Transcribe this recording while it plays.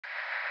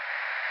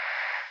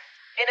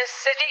In a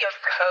city of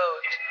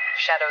code,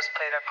 shadows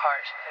play their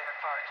part.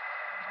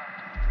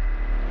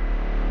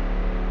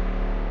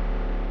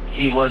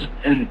 He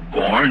wasn't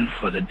born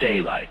for the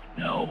daylight,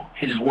 no.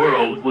 His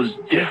world was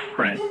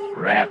different,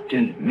 wrapped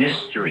in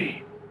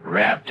mystery,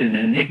 wrapped in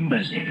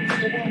enigmas.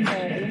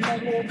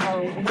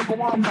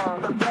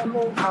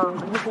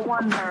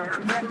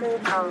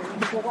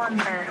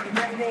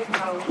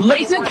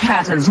 Latent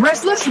patterns,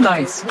 restless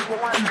nights.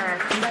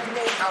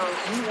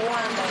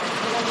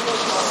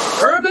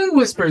 Urban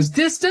whispers,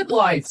 distant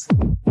lights.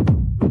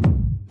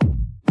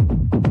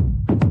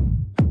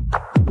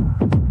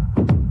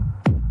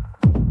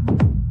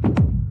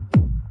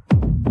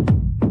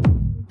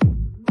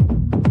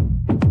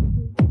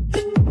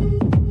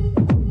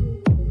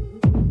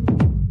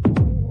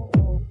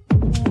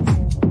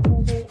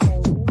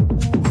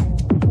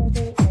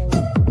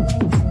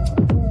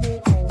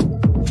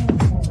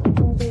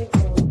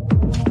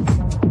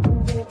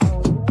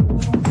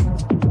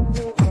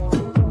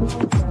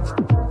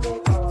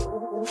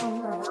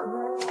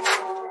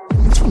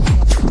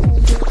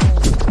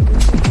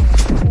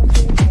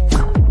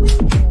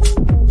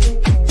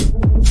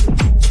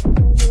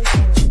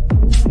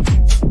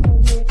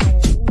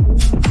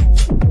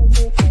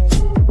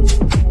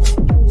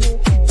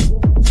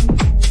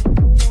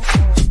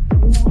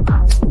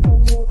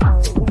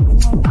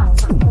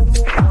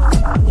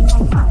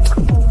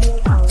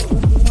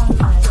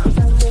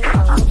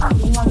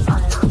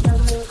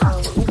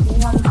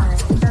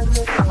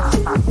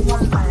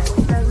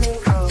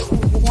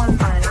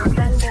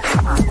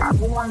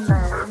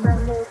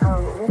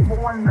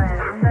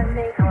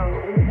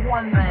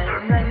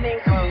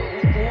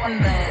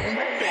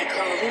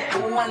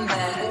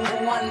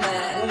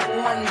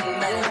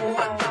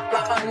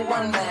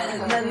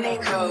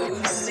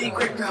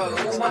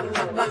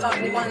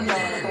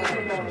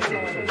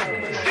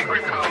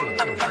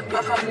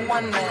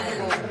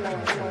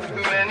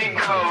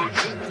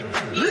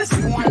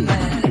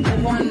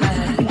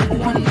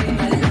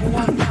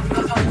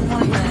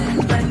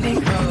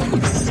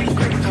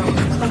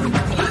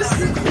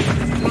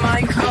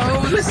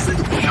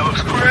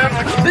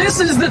 This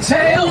is the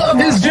tale of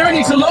his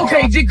journey to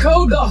locate,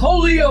 decode the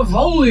Holy of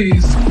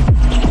Holies.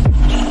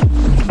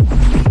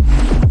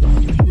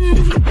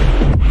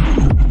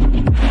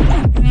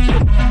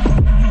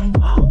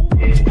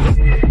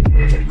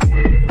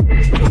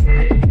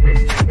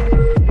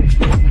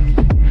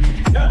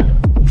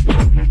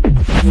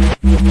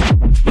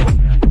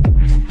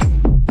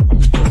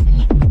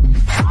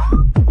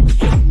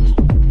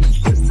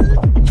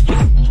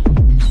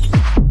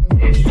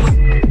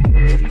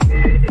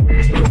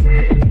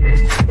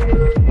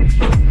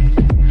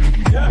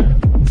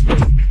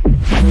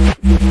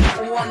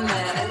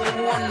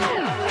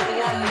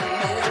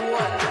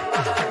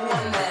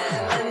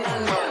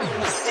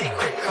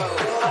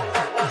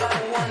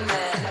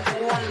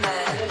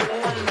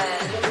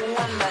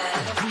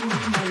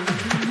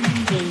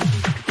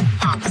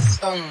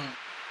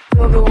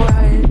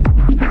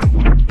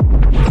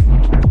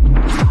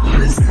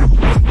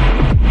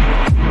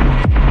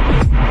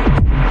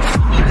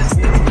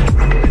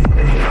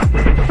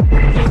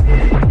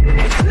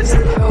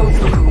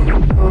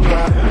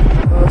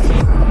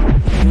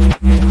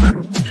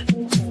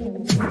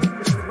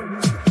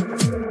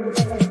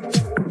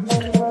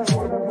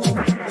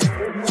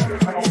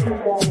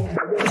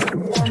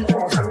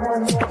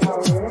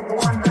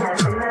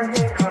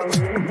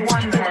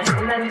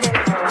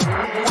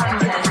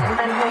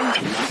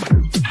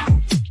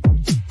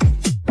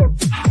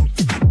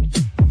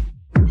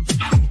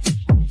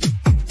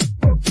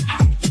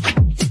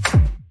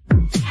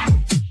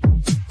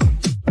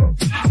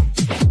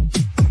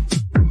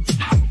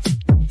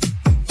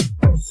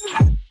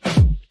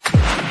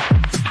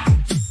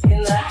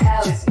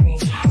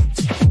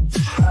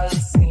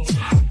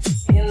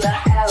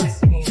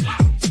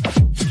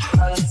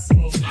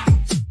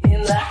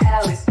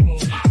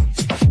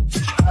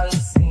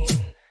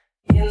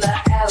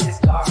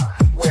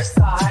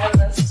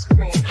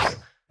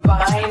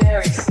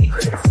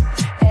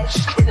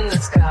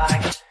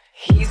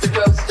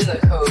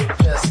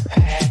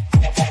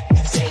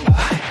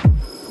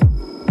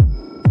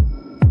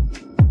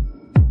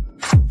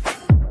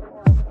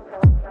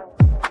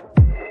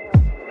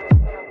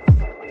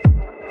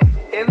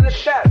 In the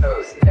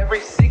shadows, every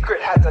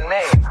secret has a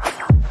name.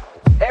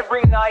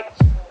 Every night,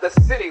 the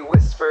city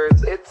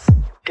whispers its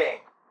game.